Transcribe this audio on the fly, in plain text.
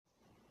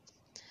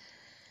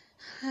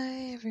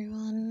Hi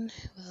everyone.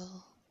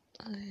 Well,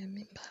 I am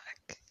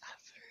back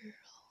after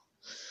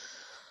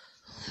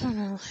I don't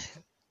know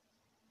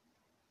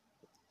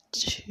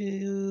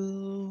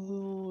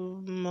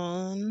 2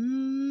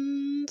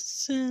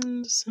 months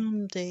and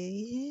some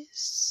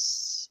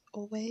days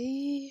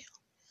away.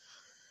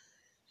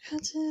 I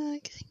had to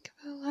think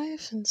about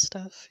life and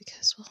stuff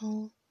because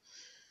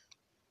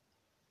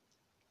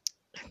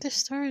at the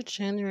start of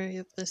January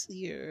of this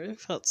year I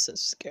felt so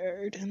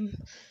scared and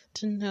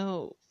didn't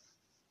know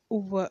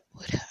what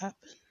would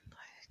happen.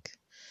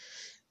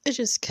 I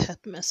just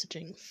kept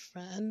messaging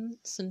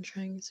friends and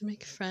trying to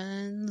make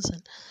friends,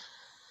 and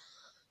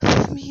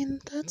I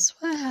mean, that's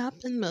what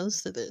happened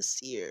most of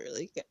this year.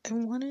 I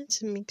wanted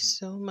to make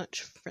so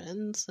much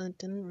friends, I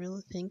didn't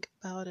really think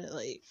about it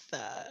like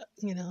that,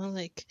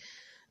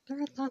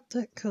 never thought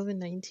that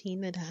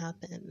COVID-19 would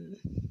happen,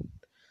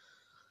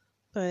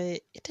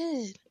 but it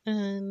did,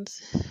 and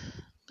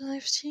my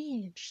life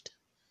changed.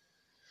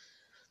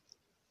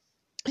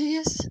 I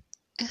guess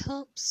it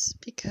helps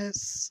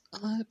because a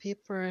lot of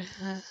people are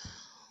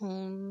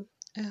home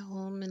at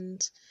home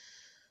and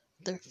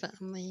their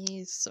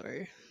families,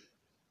 or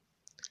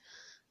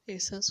I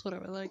guess that's what I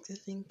would like to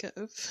think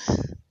of.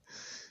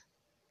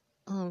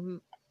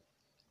 um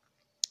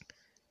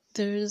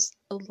there's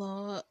a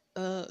lot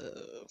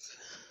of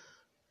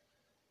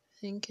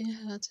thinking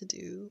I had to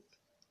do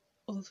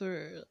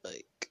over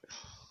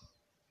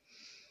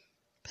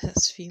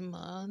past few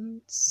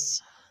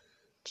months.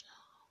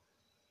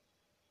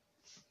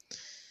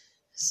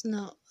 It's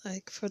not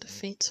for the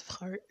faint of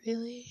heart,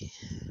 really,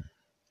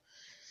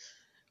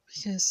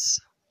 because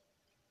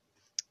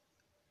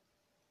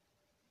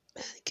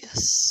I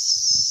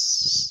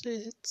guess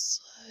it's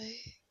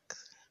in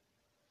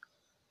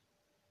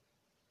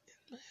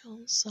my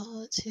own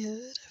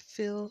solitude I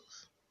feel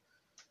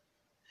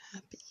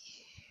happy,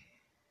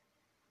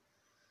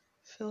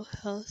 I feel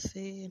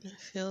healthy, and I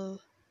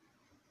feel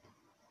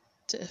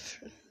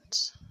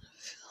different. I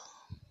feel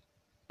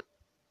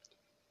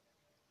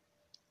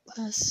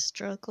less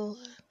struggle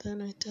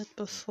than I did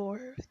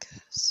before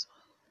because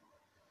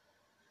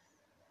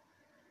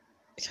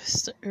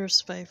the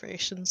Earth's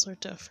vibrations are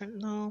different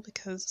now,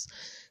 because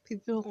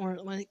people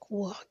aren't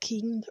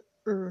walking the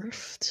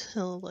Earth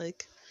till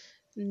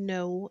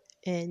no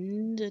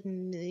end,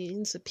 and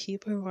millions of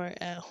people are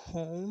at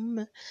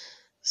home,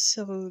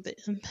 so the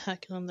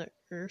impact on the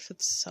Earth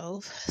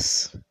itself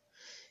has,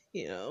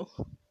 it's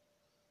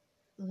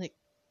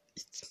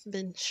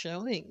been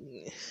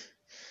showing.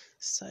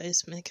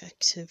 Seismic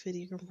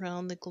activity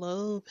around the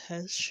globe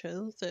has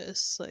showed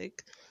this.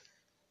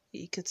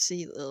 You could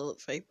see little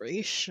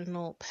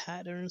vibrational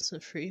patterns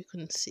and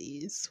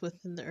frequencies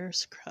within the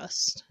Earth's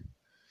crust. You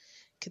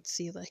could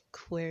see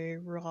quarry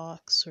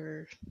rocks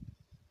or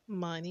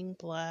mining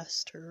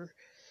blast or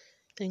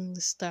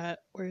things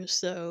that were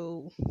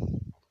so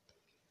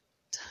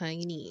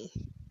tiny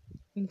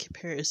in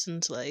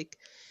comparison to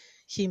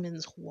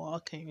humans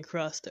walking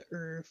across the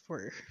Earth,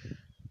 or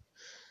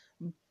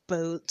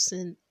boats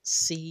in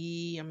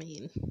sea. I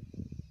mean,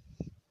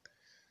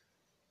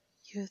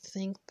 you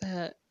think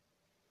that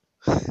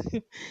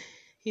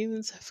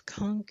humans have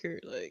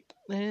conquered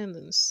land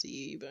and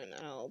sea by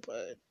now,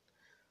 but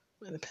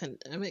when the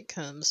pandemic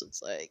comes,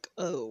 it's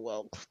oh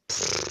well,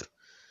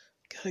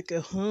 gotta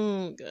go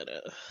home,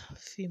 gotta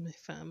feed my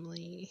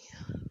family,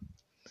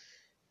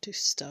 do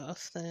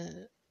stuff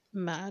that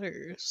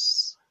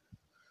matters.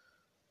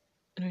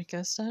 And I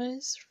guess that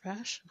is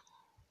rational.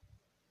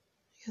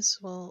 I guess,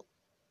 well,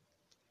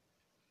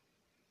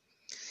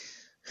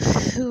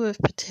 who would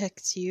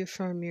protect you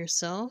from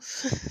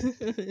yourself?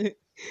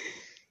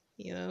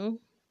 You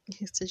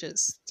have to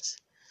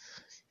just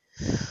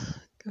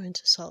go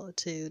into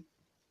solitude,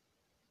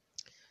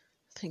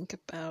 think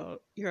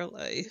about your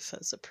life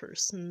as a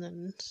person,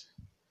 and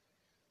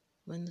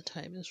when the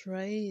time is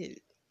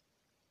right,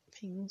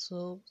 things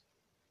will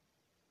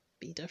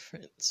be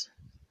different.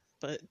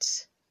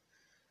 But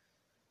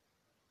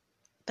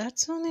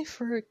that's only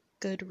for a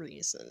good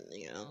reason,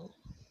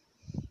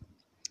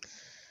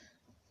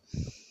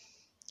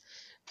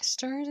 I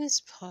started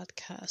this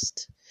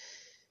podcast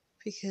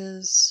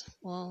because,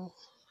 well,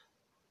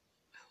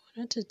 I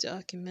wanted to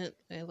document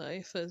my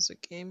life as a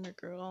gamer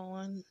girl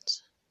and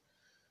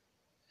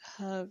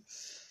have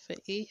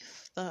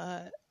faith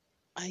that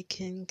I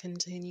can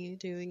continue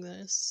doing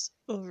this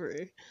over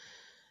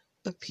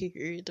a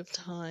period of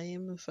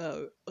time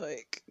without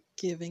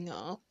giving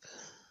up.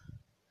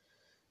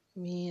 I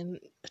mean,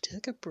 I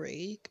took a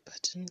break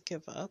but didn't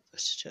give up.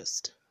 It's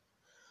just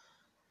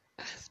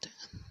I've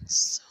done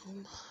so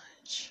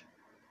much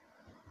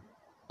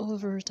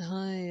over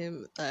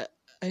time that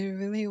I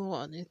really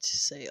wanted to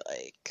say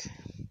I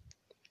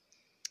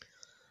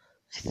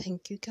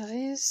thank you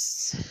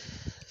guys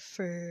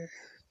for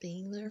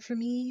being there for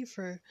me,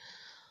 for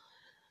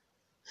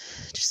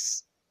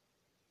just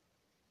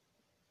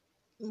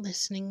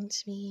listening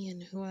to me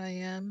and who I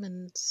am,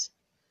 and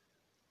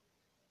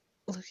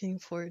looking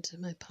forward to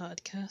my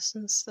podcast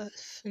and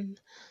stuff. And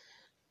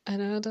I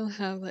know I don't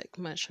have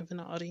much of an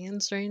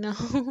audience right now,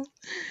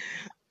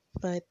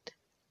 but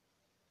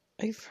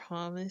I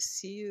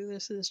promise you,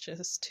 this is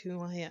just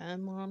who I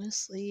am,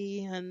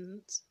 honestly,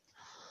 and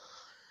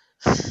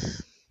I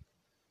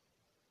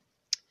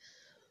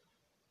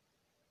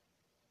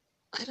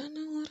don't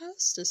know what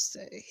else to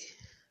say.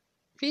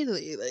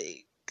 Really,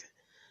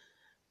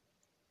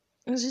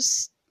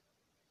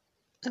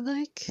 I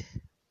like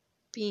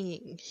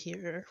being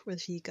here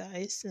with you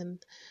guys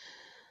and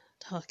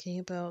talking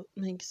about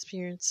my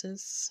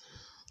experiences.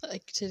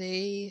 Like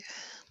today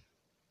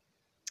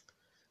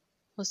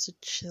was a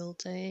chill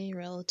day,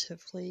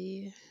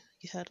 relatively.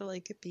 You had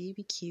like a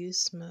BBQ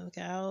smoke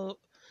out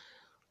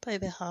by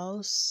the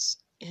house,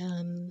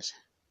 and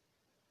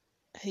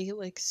I ate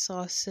like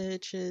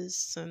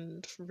sausages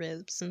and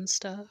ribs and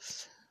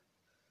stuff.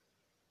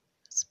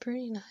 It's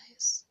pretty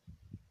nice.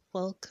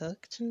 Well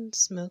cooked and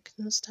smoked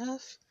and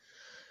stuff.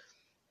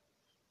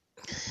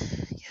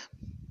 Yeah.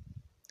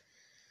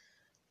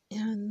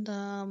 And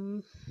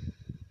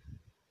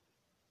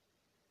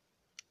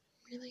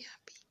really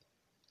happy.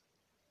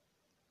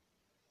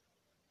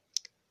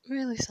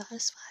 Really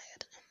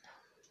satisfied.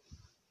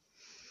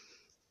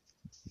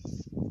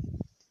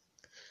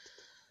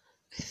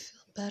 I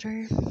feel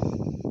better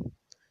than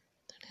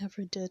I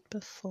ever did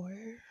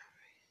before.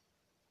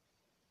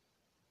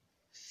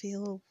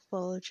 Feel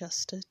well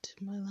adjusted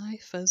to my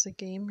life as a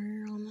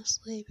gamer,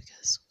 honestly,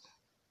 because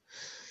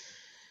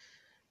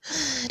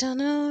I don't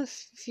know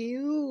if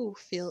you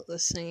feel the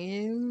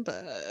same,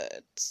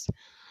 but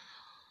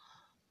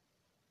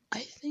I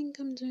think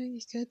I'm doing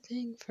a good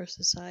thing for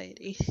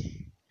society.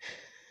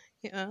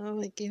 Yeah,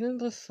 like even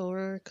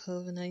before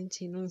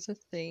COVID-19 was a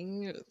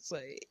thing, it was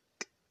like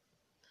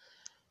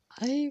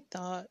I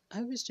thought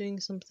I was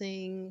doing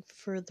something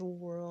for the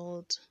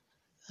world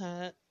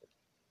that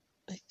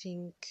I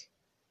think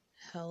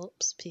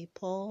helps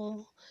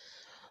people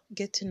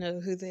get to know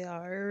who they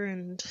are,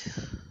 and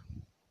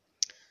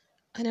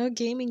I know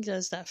gaming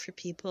does that for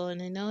people, and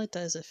I know it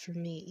does it for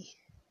me.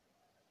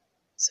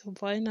 So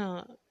why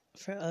not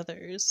for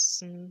others?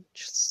 And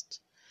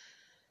just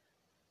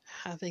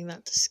having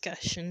that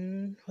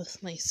discussion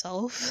with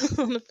myself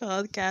on a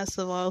podcast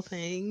of all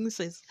things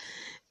is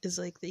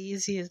like the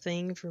easiest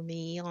thing for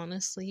me,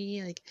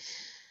 honestly. Like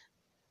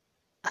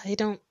I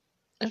don't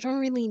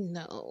really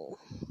know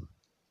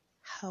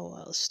how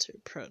else to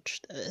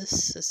approach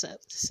this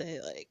except to say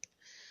like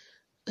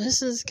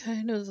this is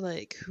kind of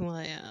like who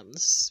I am.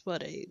 This is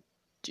what I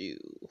do.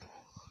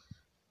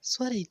 It's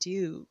what I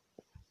do.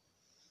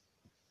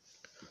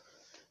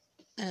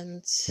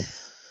 And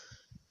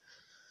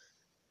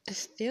it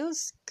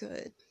feels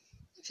good.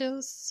 It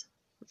feels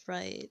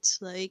right.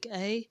 Like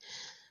I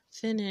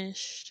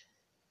finished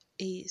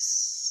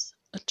Ace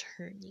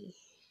Attorney.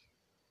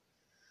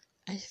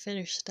 I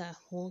finished that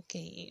whole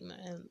game,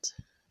 and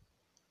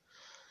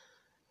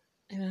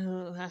I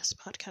know the last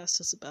podcast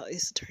was about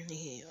Ace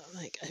Attorney.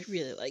 Like I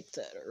really liked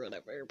it or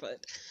whatever,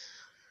 but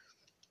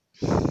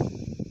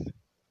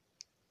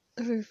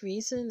the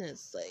reason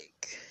is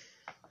like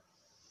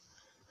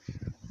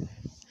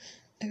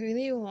I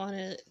really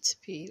wanted it to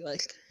be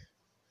like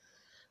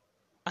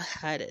I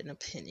had an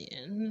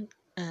opinion,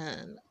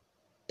 and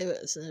it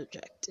was an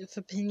objective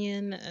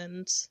opinion,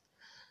 and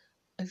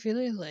I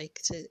really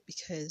liked it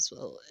because,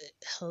 well, it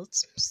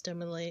helped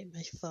stimulate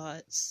my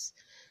thoughts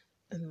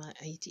and my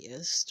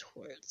ideas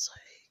towards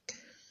like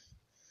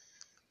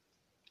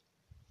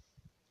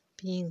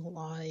being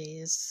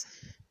wise,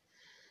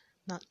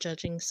 not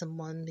judging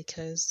someone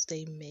because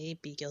they may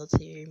be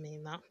guilty or may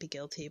not be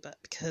guilty, but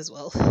because,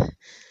 well,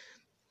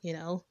 you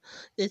know,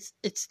 it's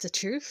the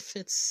truth.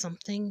 It's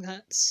something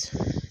that's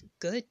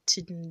good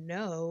to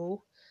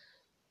know,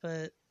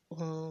 but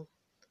well,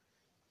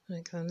 when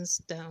it comes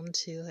down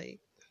to like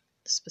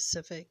the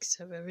specifics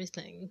of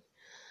everything,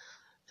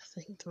 I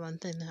think the one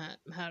thing that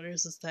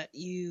matters is that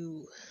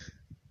you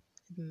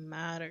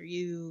matter.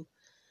 You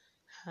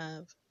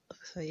have a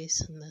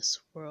place in this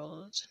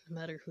world, no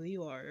matter who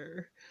you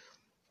are,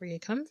 where you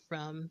come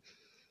from.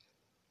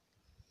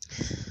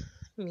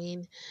 I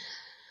mean,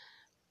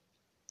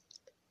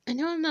 I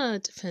know I'm not a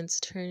defense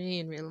attorney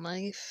in real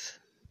life,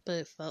 but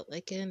it felt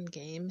like it in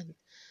game, and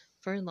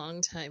for a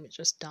long time it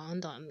just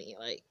dawned on me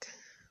like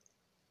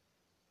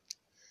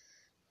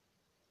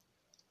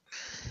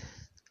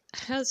I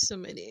had so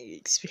many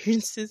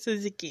experiences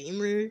as a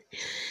gamer,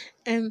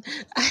 and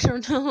I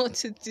don't know what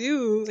to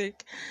do.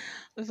 Like,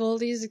 with all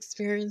these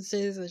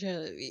experiences, I try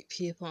to meet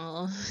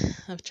people,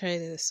 I've tried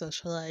to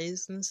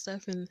socialize and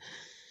stuff, and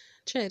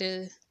try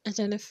to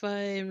identify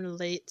and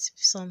relate to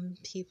some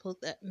people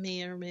that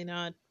may or may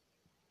not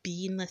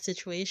be in that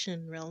situation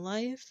in real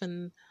life,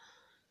 and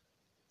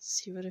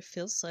see what it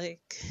feels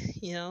like,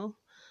 you know?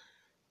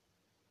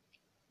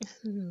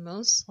 And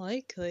most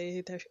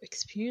likely, their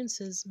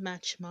experiences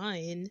match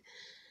mine.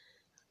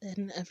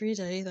 And every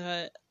day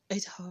that I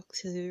talk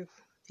to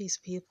these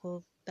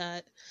people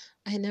that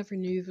I never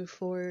knew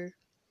before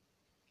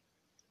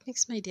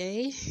makes my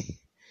day.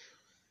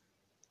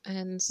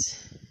 And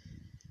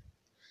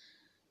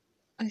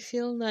I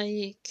feel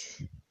like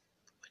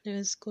when I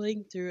was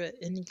going through it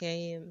in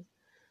game,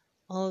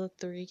 all the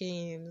 3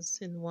 games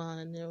in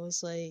one, it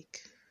was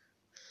like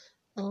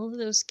all of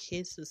those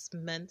cases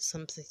meant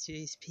something to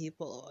these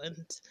people,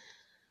 and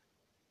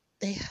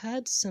they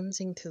had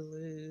something to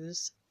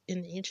lose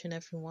in each and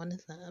every one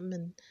of them,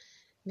 and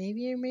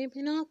maybe or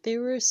maybe not, they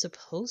were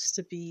supposed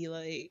to be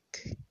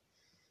like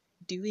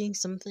doing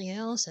something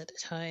else at the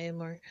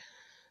time or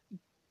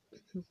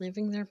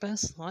living their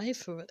best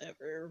life or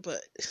whatever,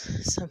 but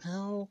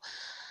somehow,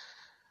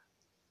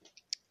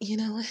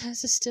 I had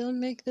to still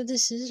make the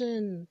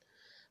decision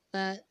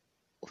that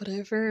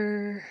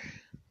whatever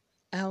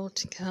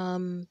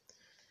outcome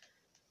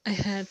I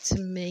had to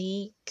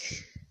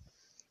make,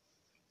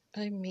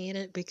 I made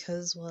it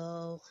because,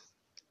 well,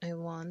 I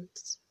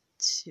want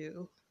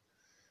to.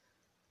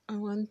 I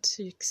want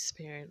to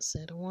experience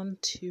it. I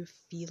want to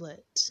feel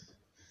it.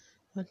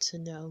 I want to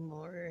know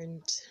more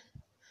and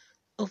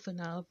open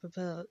up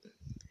about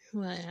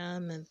who I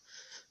am and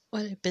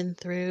what I've been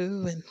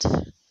through,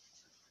 and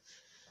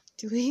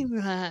doing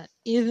that,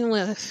 even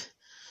with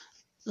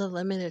the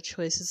limited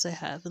choices I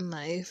have in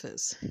life,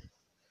 is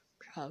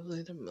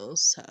probably the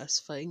most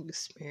satisfying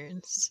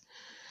experience,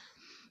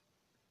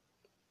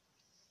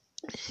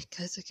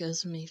 because it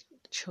gives me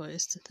the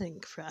choice to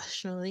think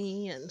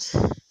rationally and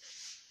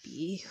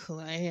be who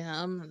I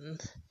am,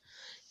 and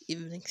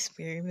even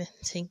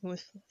experimenting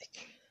with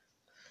like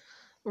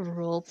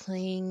role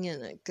playing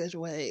in a good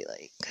way.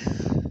 Like,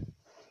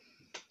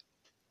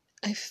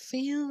 I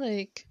feel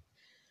like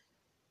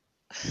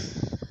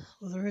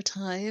over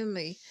time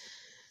I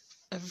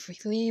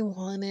really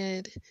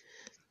wanted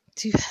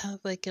to have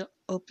like an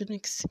open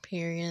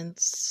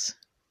experience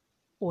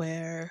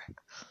where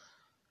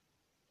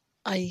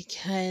I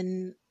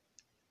can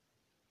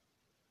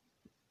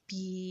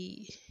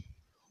be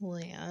who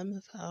I am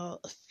without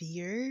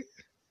fear.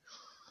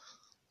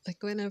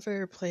 Like,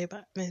 whenever I play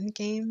Batman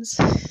games,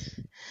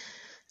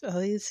 I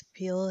always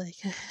feel like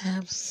I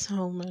have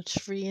so much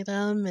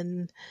freedom,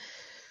 and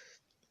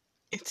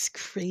it's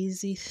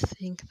crazy to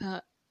think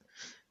that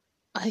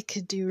I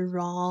could do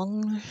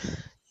wrong,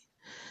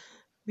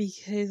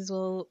 because,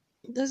 well,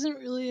 it doesn't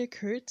really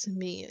occur to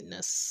me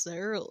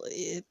necessarily.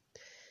 It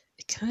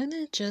kind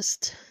of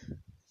just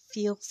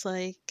feels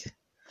like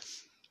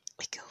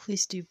I could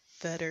always do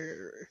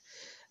better.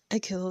 I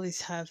could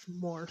always have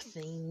more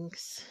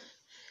things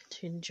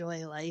to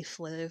enjoy life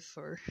with,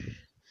 or,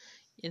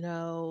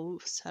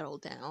 settle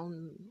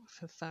down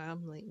with a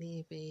family,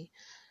 maybe,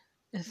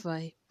 if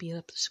I beat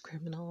up this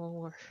criminal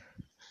or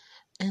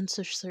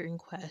answer certain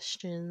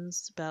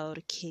questions about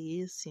a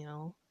case.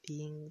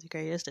 Being the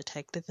greatest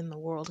detective in the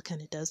world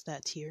kind of does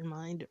that to your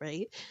mind,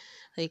 right?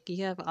 Like,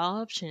 you have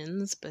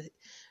options, but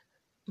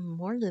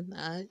more than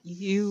that,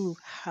 you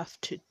have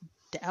to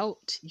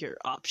doubt your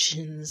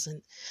options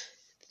and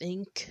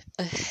think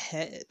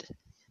ahead.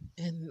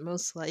 And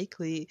most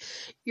likely,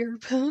 your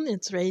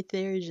opponent's right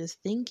there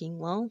just thinking,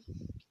 well,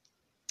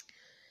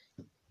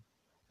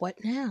 what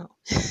now?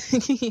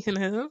 you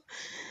know?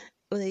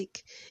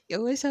 Like, you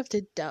always have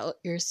to doubt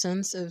your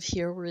sense of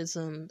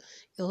heroism.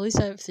 You always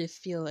have to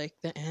feel like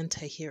the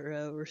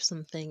anti-hero or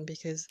something,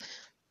 because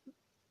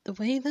the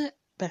way that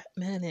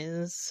Batman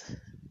is,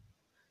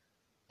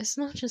 it's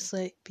not just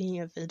like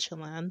being a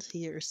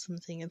vigilante or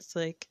something. It's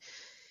like,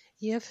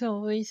 you have to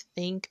always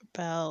think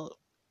about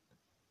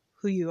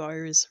who you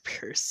are as a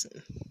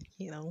person.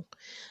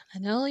 I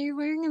know you're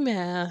wearing a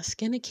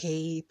mask and a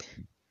cape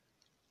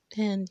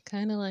and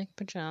kind of like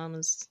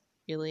pajamas,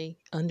 really,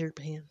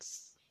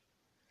 underpants.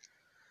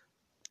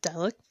 That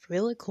look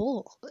really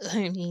cool.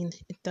 I mean,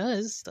 it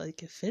does,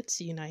 like, it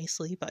fits you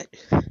nicely, but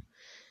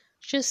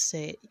just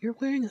say it, you're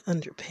wearing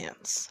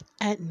underpants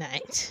at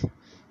night.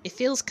 It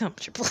feels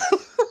comfortable.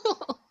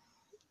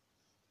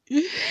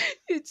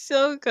 It's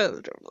so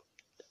comfortable.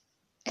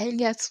 And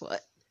guess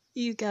what?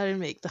 You gotta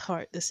make the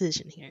hard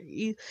decision here.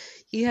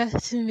 You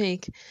have to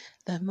make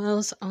the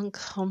most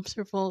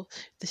uncomfortable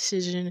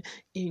decision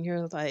in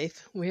your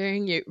life,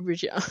 wearing your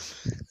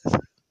pajamas.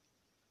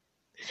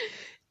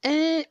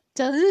 And it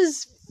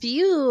does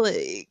feel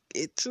like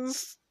it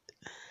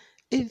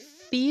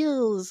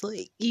feels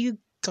like you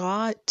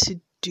got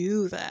to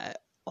do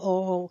that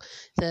all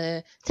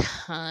the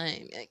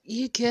time. Like,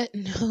 you get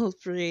no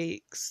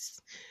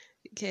breaks.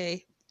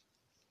 Okay?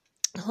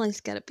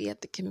 Always gotta be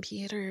at the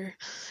computer,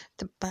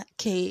 the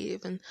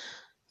Batcave, and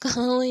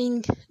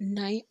calling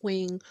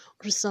Nightwing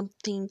or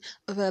something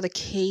about a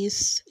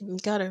case. And you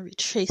gotta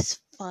retrace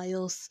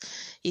files.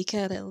 You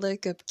gotta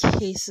look up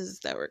cases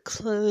that were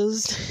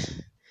closed.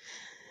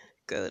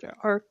 Go to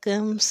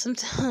Arkham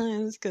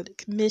sometimes, go to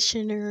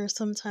Commissioner,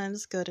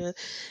 sometimes go to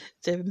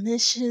the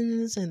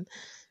missions, and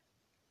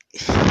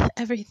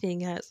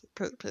everything has a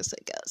purpose,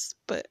 I guess.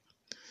 But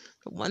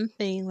the one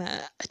thing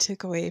that I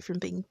took away from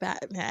being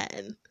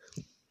Batman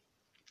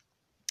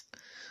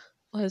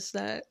was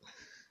that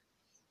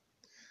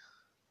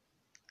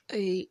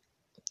I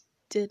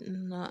did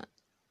not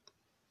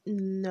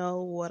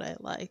know what I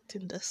liked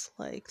and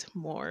disliked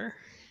more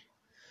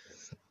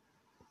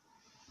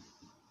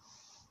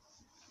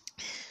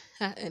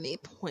at any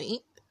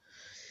point.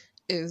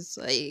 It was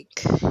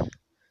like,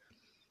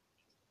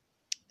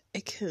 I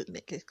couldn't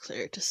make a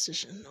clear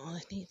decision on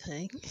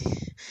anything.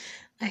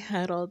 I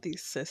had all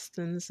these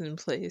systems in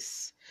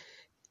place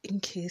in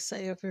case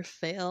I ever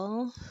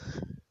fail.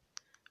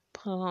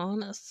 But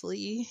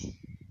honestly,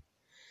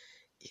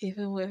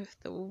 even with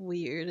the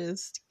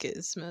weirdest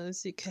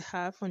gizmos you could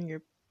have on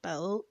your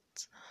belt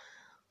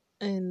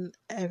and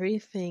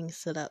everything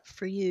set up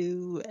for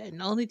you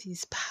and all of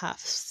these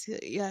paths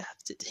that you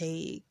have to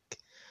take,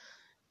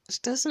 it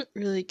doesn't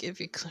really give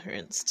you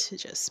clearance to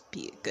just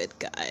be a good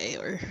guy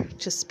or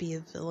just be a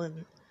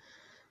villain.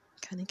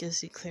 It kind of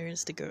gives you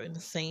clearance to go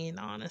insane,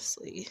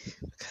 honestly,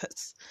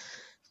 because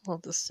all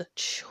the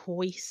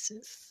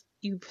choices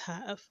you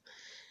have.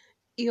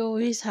 You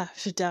always have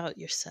to doubt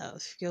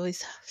yourself. You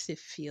always have to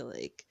feel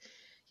like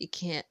you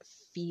can't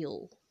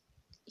feel,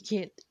 you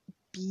can't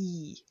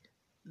be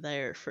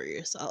there for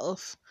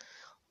yourself.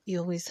 You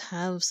always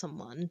have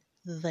someone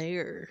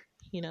there,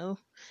 you know?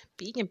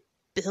 Being a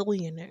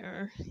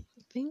billionaire,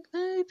 I think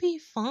that would be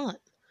fun.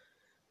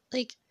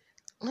 Like,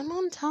 I'm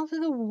on top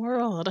of the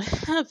world. I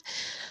have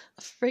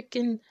a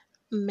freaking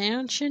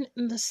mansion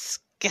in the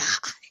sky,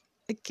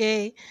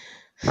 okay?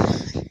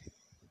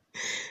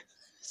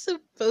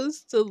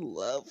 Supposed to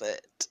love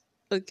it.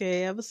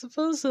 Okay, I'm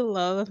supposed to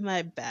love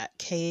my bat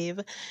cave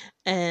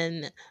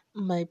and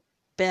my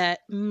bat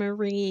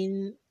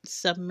marine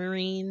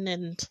submarine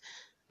and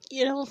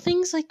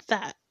things like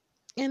that.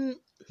 And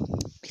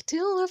I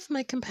do love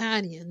my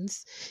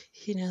companions,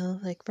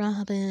 like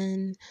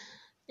Robin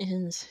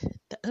and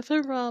the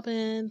other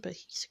Robin, but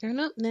he's grown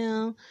up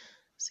now.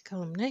 So I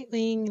call him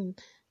Nightwing,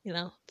 and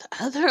the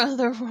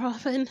other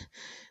Robin.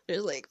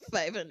 There's like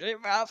 500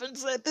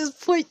 Robins at this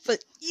point,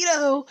 but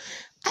I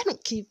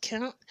don't keep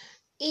count.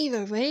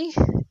 Either way,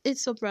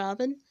 it's a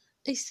Robin.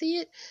 I see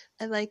it,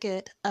 I like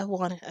it, I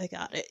want it, I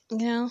got it,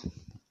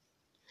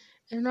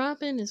 And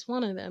Robin is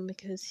one of them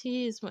because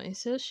he is my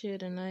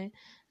associate and I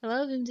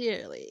love him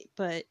dearly,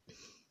 but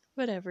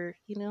whatever,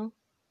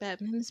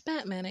 Batman is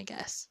Batman, I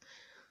guess.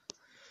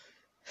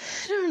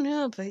 I don't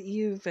know about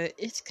you, but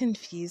it's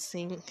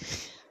confusing.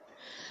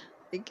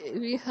 Like,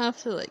 if you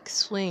have to,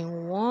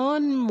 swing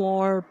one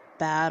more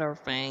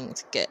batarang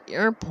to get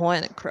your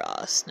point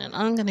across, then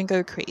I'm gonna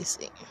go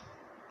crazy.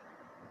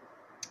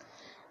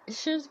 It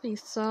should be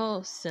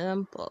so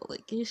simple.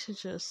 Like, you should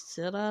just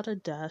sit at a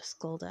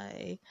desk all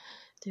day,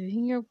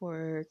 doing your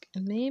work,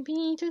 and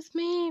maybe, just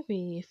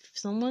maybe, if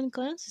someone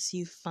glances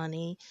you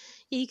funny,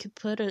 you could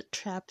put a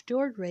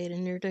trapdoor right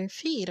under their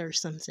feet or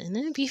something, and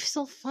it'd be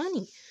so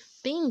funny.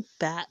 Being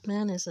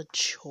Batman is a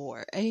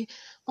chore. I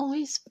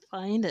always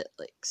find it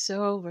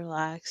so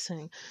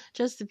relaxing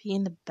just to be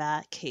in the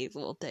Batcave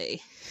all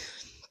day.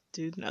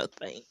 Do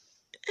nothing.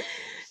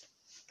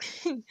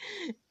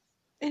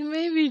 And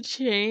maybe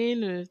Jane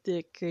with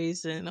Dick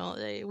Grayson all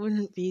day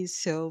wouldn't be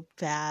so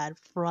bad,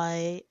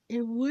 right?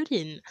 It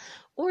wouldn't.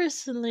 Or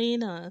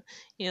Selena,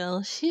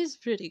 she's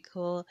pretty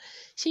cool.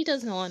 She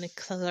doesn't want to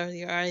color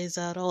your eyes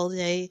out all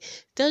day,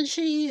 does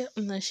she?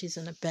 Unless she's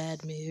in a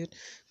bad mood.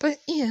 But,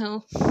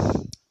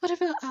 what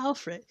about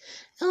Alfred?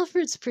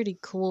 Alfred's pretty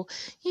cool.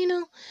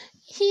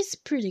 He's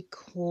pretty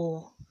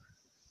cool.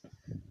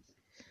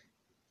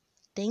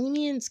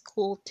 Damien's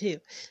cool too.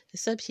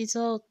 Except he's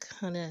all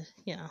kind of,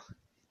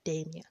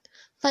 Damien.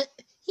 But,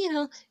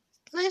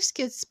 life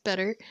gets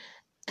better.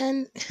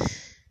 And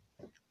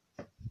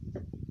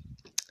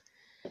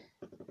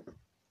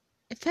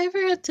if I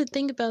ever had to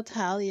think about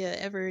Talia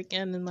ever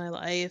again in my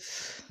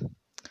life,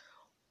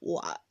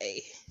 why?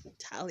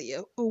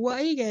 Talia, why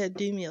you gotta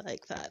do me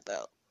like that,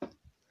 though?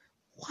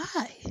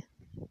 Why?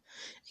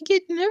 I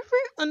could never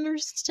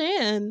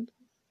understand.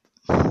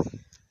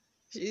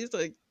 She's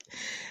like,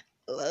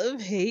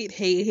 love,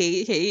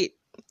 hate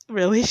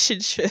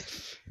relationship.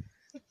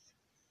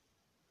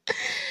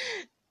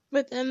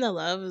 But then the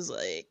love is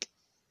like,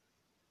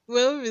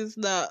 love is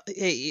not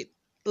hate.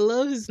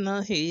 Love is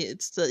not hate.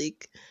 It's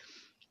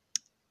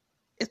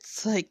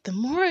like the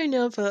more I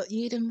know about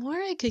you, the more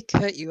I could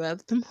cut you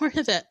up, the more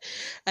that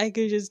I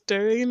could just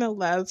throw you in a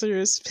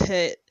Lazarus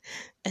pit,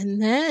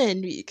 and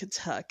then we could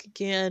talk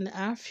again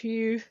after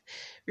you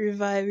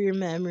revive your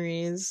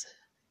memories,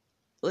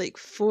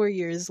 4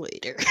 years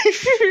later.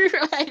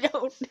 I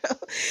don't know.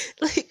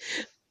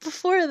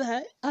 Before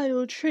that, I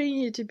will train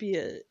you to be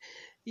a,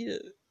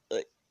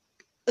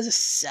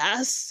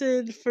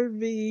 assassin for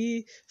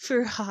me,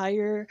 for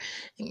hire.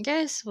 And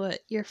guess what?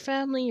 Your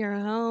family, your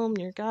home,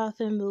 your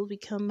Gotham will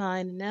become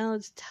mine. And now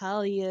it's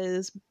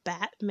Talia's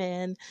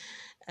Batman.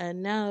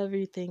 And now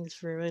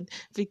everything's ruined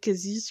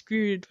because you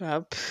screwed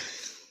up.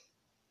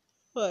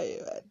 Why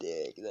am I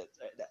doing this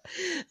right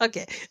now?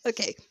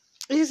 Okay.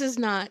 This is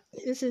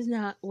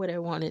not what I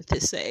wanted to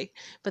say.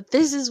 But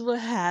this is what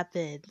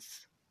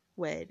happens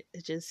when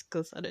it just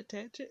goes on a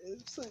tangent.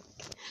 It's like,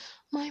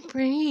 my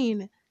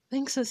brain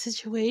thinks of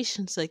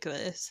situations like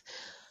this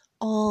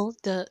all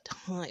the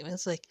time.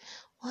 It's like,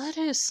 what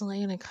if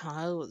Selena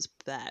Kyle was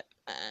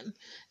Batman?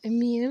 I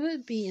mean, it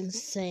would be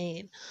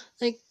insane.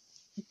 Like,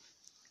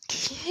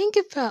 think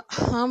about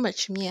how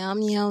much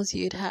meows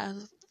you'd have,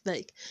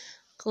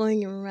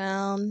 going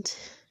around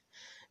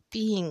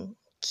being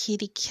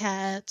kitty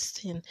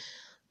cats and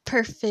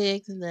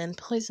perfect, and then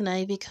Poison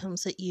Ivy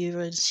comes at you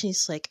and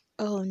she's like,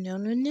 oh no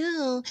no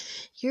no,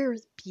 you're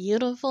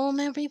beautiful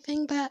and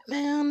everything,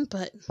 Batman,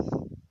 but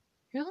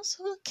you're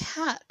also a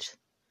cat.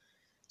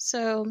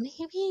 So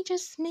maybe,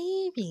 just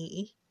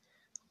maybe,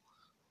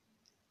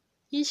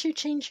 you should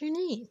change your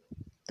name.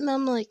 And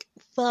I'm like,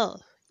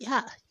 well,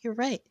 yeah, you're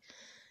right.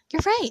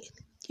 You're right.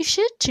 You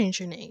should change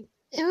your name.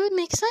 It would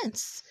make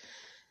sense.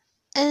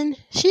 And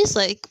she's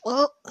like,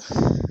 well,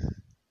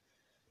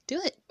 do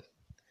it.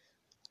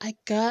 I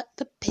got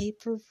the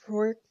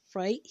paperwork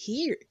right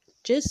here.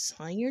 Just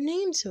sign your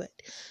name to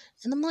it.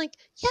 And I'm like,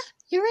 yeah,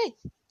 you're right.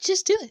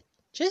 Just do it.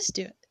 Just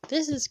do it.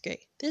 This is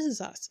great. This is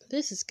awesome.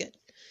 This is good.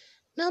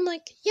 And I'm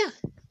like, yeah,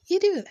 you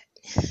do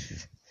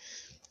that.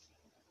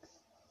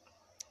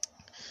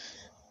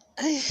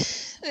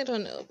 I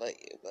don't know about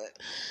you, but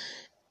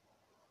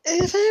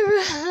if I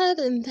ever had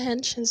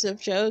intentions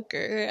of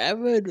Joker, I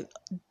would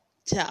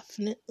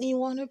definitely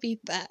want to be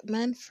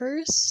Batman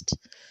first.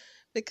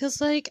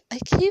 Because, like, I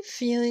keep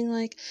feeling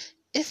like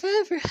if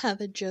I ever have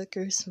a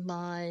Joker's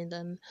mind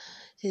and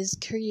his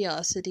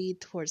curiosity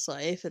towards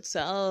life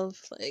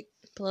itself, like,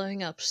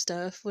 blowing up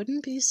stuff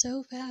wouldn't be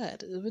so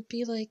bad. It would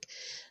be like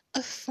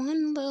a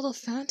fun little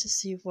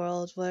fantasy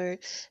world where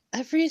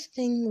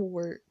everything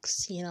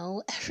works, you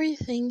know?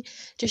 Everything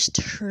just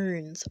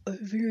turns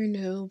over and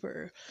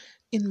over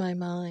in my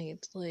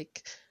mind.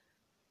 Like,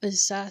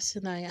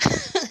 assassin I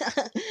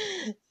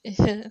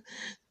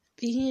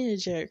being a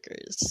Joker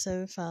is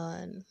so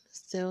fun,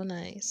 so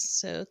nice,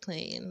 so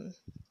clean.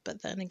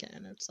 But then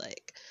again, it's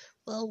like,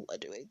 well, what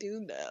do I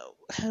do now?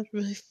 How do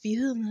I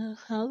feel now?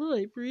 How do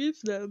I breathe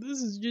now?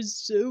 This is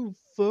just so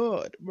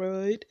fun,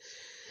 right?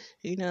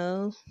 You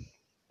know?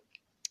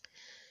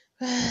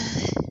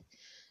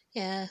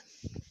 Yeah.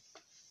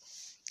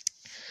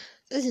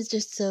 This is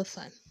just so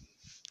fun.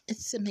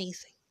 It's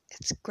amazing.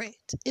 It's great.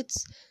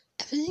 It's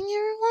everything you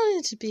ever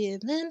wanted to be.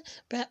 And then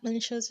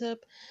Batman shows up,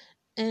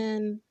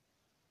 and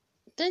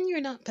then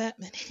you're not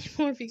Batman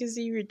anymore because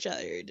you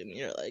retired, and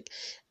you're like,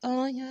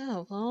 oh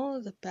yeah,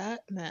 well, the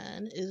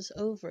Batman is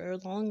over.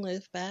 Long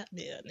live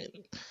Batman.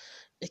 And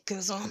it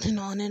goes on and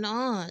on and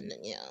on.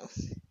 And, you know,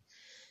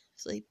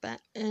 it's like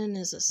Batman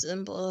is a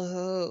symbol of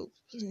hope.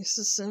 It's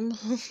a symbol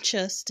of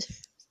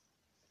justice.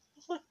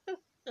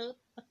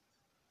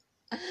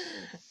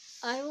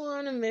 I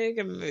want to make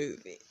a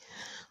movie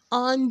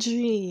on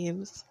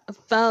Dreams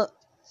about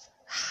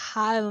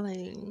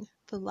having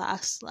the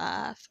last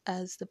laugh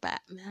as the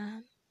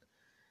Batman,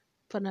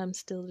 but I'm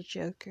still the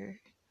Joker.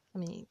 I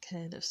mean,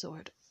 kind of,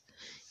 sort of.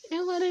 You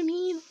know what I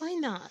mean? Why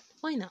not?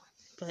 Why not?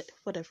 But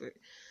whatever.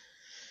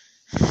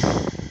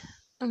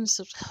 I'm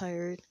so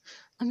tired.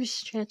 I'm just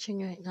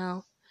stretching right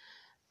now.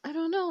 I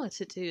don't know what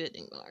to do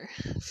anymore.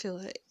 I feel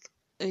like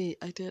I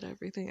did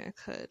everything I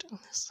could,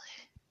 honestly.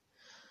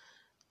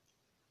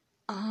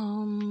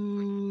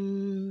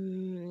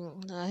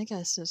 I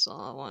guess that's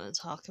all I want to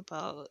talk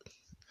about.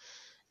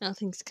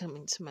 Nothing's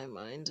coming to my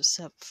mind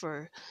except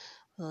for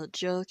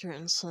Joker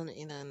and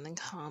Selena in the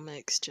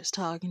comics just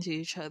talking to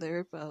each other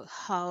about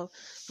how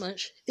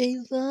much they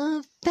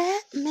love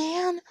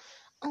Batman.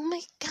 Oh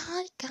my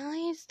god,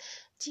 guys.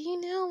 Do you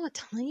know what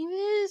time it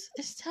is?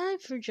 It's time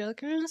for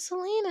Joker and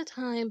Selena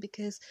time,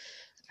 because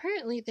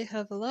apparently they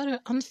have a lot of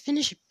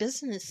unfinished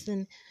business,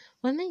 and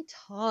when they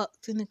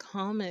talked in the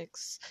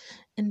comics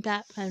in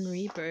Batman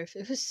Rebirth,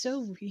 it was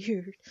so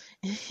weird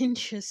and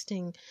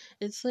interesting.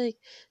 It's like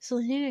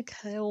Selena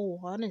Kyle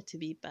wanted to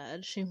be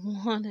bad. She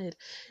wanted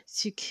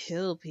to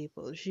kill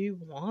people. She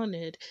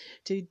wanted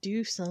to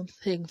do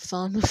something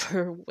fun with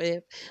her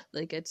whip,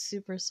 like at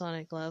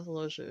supersonic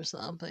levels or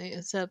something,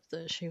 except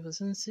that she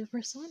wasn't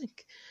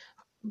supersonic.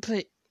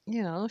 But,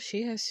 you know,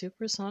 she has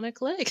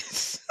supersonic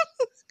legs.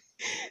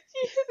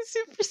 She has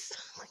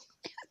supersonic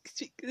legs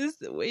because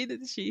the way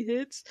that she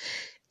hits,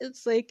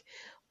 it's like,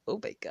 oh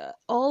my god,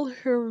 all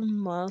her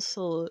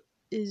muscle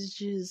is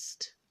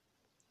just,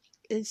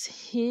 it's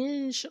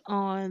hinged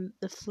on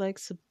the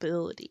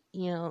flexibility,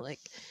 you know, like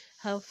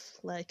how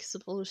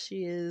flexible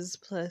she is,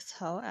 plus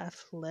how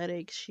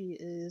athletic she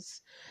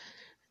is.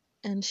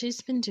 And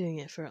she's been doing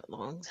it for a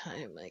long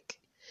time, like,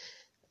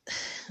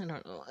 I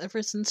don't know,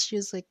 ever since she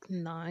was like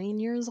 9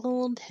 years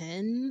old,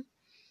 10.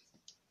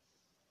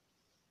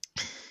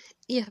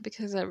 Yeah,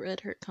 because I read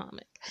her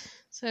comic.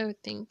 So I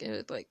would think it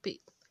would like be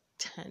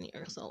 10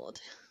 years old.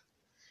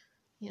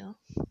 You know?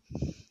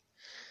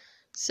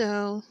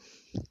 So,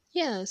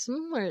 yeah,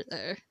 somewhere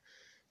there.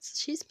 So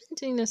she's been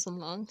doing this a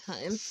long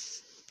time.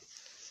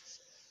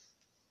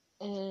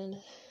 And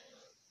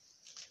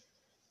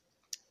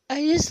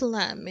I just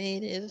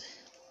laminated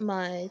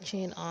my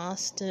Jane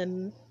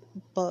Austen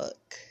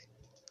book.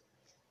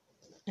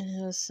 And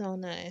it was so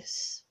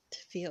nice to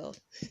feel.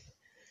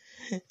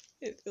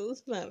 It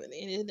feels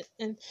laminated.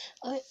 And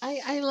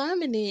I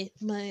laminate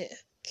my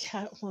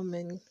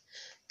Catwoman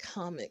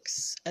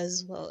comics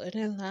as well, and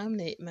I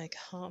laminate my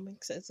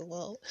comics as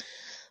well.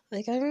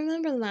 Like, I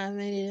remember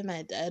laminating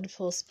my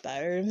Deadpool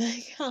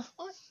Spider-Man comic.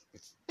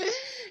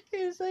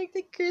 It was like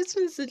the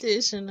Christmas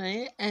edition,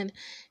 right? And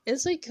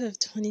it's like of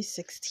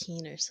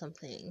 2016 or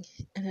something,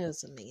 and it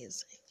was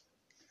amazing.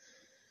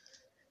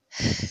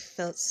 I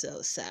felt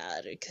so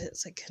sad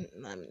because I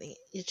couldn't laminate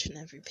each and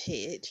every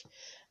page,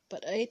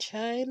 but I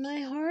tried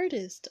my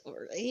hardest,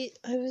 alright?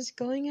 I was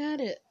going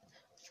at it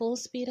full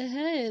speed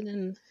ahead,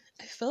 and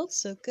I felt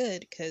so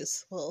good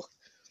because, well,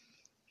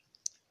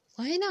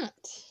 why not?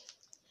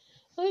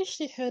 I wish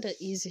they had an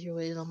easier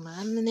way to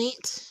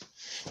laminate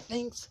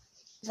things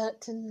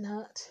that did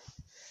not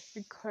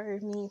require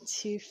me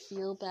to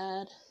feel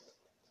bad,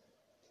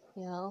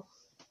 you know,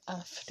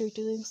 after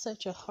doing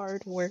such a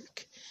hard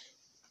work.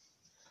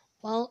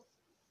 Well,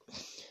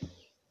 I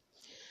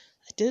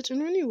did it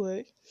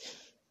anyway.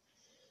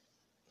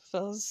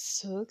 Felt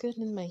so good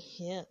in my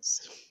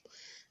hands.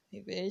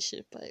 Maybe I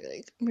should buy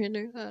like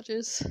Murder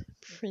Rogers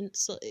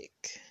prints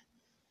like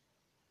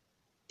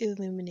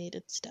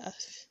illuminated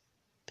stuff.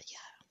 But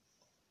yeah.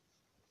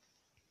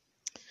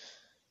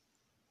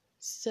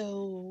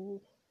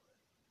 So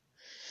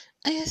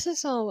I guess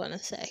that's all I want to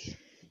say.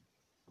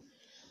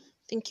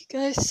 Thank you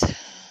guys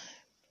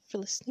for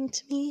listening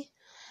to me,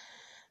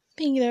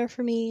 being there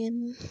for me,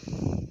 and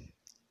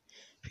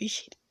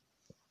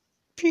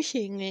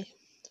appreciating me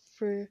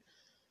for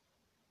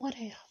what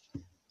I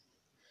have.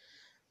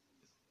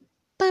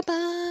 Bye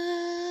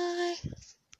bye.